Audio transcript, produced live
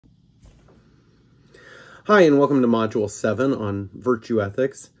Hi, and welcome to Module 7 on Virtue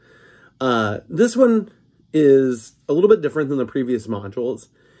Ethics. This one is a little bit different than the previous modules.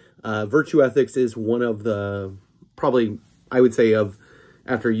 Virtue Ethics is one of the, probably, I would say,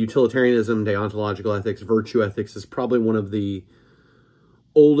 after utilitarianism, deontological ethics, virtue ethics is probably one of the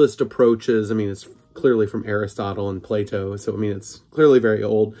oldest approaches. I mean, it's clearly from Aristotle and Plato, so I mean, it's clearly very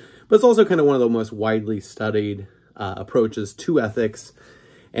old, but it's also kind of one of the most widely studied approaches to ethics.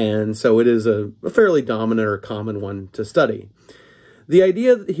 And so it is a fairly dominant or common one to study. The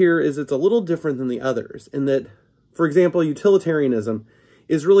idea here is it's a little different than the others in that, for example, utilitarianism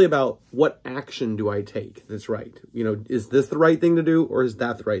is really about what action do I take that's right. You know, is this the right thing to do or is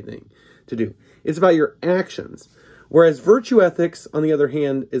that the right thing to do? It's about your actions. Whereas virtue ethics, on the other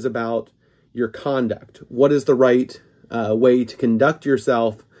hand, is about your conduct. What is the right way to conduct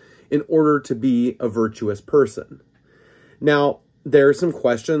yourself in order to be a virtuous person? Now, there are some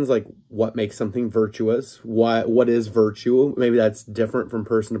questions like what makes something virtuous? What is virtue? Maybe that's different from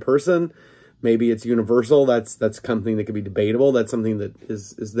person to person. Maybe it's universal. That's something that could be debatable. That's something that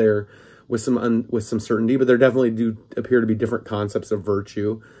is there with some certainty, but there definitely do appear to be different concepts of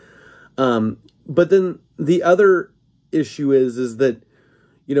virtue. But then the other issue is that,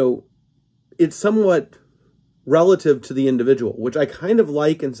 you know, it's somewhat relative to the individual, which I kind of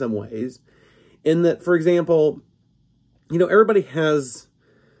like in some ways, in that, for example, you know, everybody has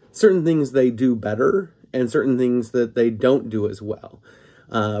certain things they do better and certain things that they don't do as well.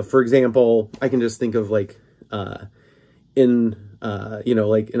 For example, I can just think of like in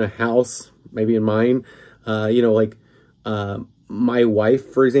a house, maybe in mine, my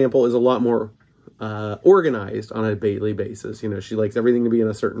wife, for example, is a lot more organized on a daily basis. You know, she likes everything to be in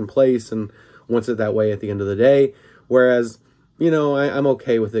a certain place and wants it that way at the end of the day. Whereas, you know, I'm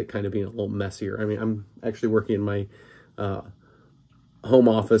okay with it kind of being a little messier. I mean, I'm actually working in my home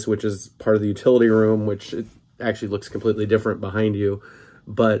office, which is part of the utility room, which it actually looks completely different behind you.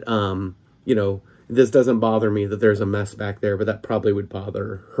 But, you know, this doesn't bother me that there's a mess back there, but that probably would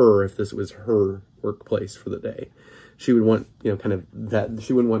bother her if this was her workplace for the day. She would want, you know, kind of that,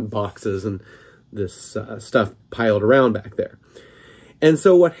 she wouldn't want boxes and this stuff piled around back there. And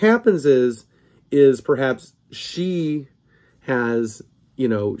so what happens is perhaps she has, you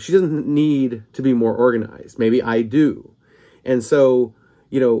know, she doesn't need to be more organized. Maybe I do. And so,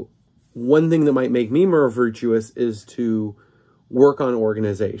 you know, one thing that might make me more virtuous is to work on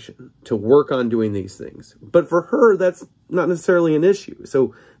organization, to work on doing these things. But for her, that's not necessarily an issue.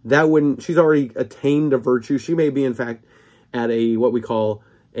 So that wouldn't, she's already attained a virtue. She may be, in fact, at what we call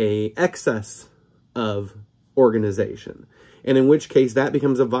a excess of organization. And in which case that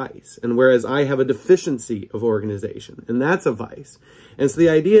becomes a vice. And whereas I have a deficiency of organization, and that's a vice. And so the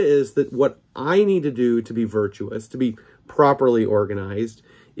idea is that what I need to do to be virtuous, to be properly organized,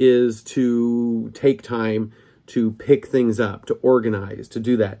 is to take time to pick things up, to organize, to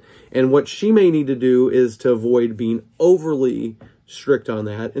do that. And what she may need to do is to avoid being overly strict on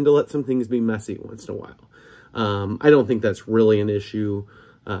that and to let some things be messy once in a while. I don't think that's really an issue,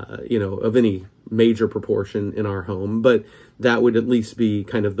 you know, of any major proportion in our home, but that would at least be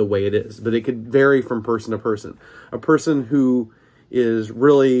kind of the way it is. But it could vary from person to person. A person who is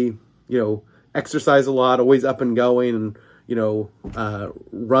really, you know, exercise a lot, always up and going, and, you know,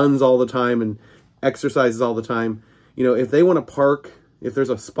 runs all the time and exercises all the time, you know, if they want to park, if there's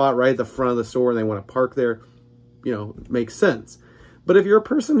a spot right at the front of the store and they want to park there, you know, it makes sense. But if you're a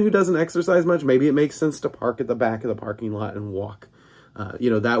person who doesn't exercise much, maybe it makes sense to park at the back of the parking lot and walk.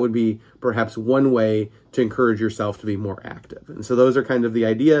 You know, that would be perhaps one way to encourage yourself to be more active. And so those are kind of the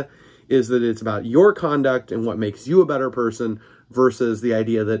idea, is that it's about your conduct and what makes you a better person versus the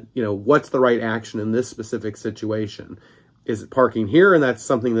idea that, you know, what's the right action in this specific situation? Is it parking here and that's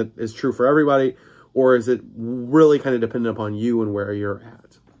something that is true for everybody? Or is it really kind of dependent upon you and where you're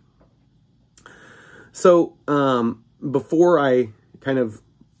at? So before I kind of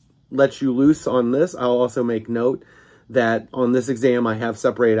let you loose on this, I'll also make note that on this exam, I have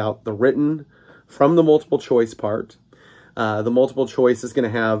separated out the written from the multiple choice part. The multiple choice is going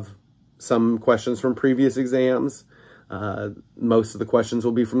to have some questions from previous exams. Most of the questions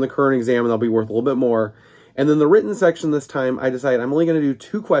will be from the current exam, and they'll be worth a little bit more. And then the written section this time, I decided I'm only going to do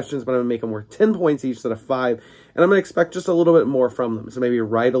 2 questions, but I'm going to make them worth 10 points each instead of 5. And I'm going to expect just a little bit more from them. So maybe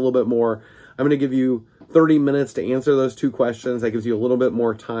write a little bit more. I'm going to give you 30 minutes to answer those 2 questions. That gives you a little bit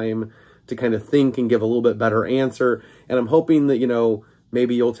more time to kind of think and give a little bit better answer. And I'm hoping that, you know,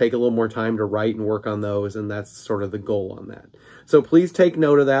 maybe you'll take a little more time to write and work on those. And that's sort of the goal on that. So please take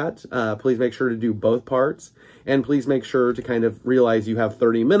note of that. Please make sure to do both parts. And please make sure to kind of realize you have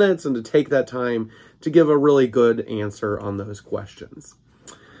 30 minutes and to take that time to give a really good answer on those questions.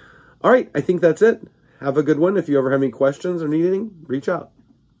 All right, I think that's it. have a good one. If you ever have any questions or need anything, reach out.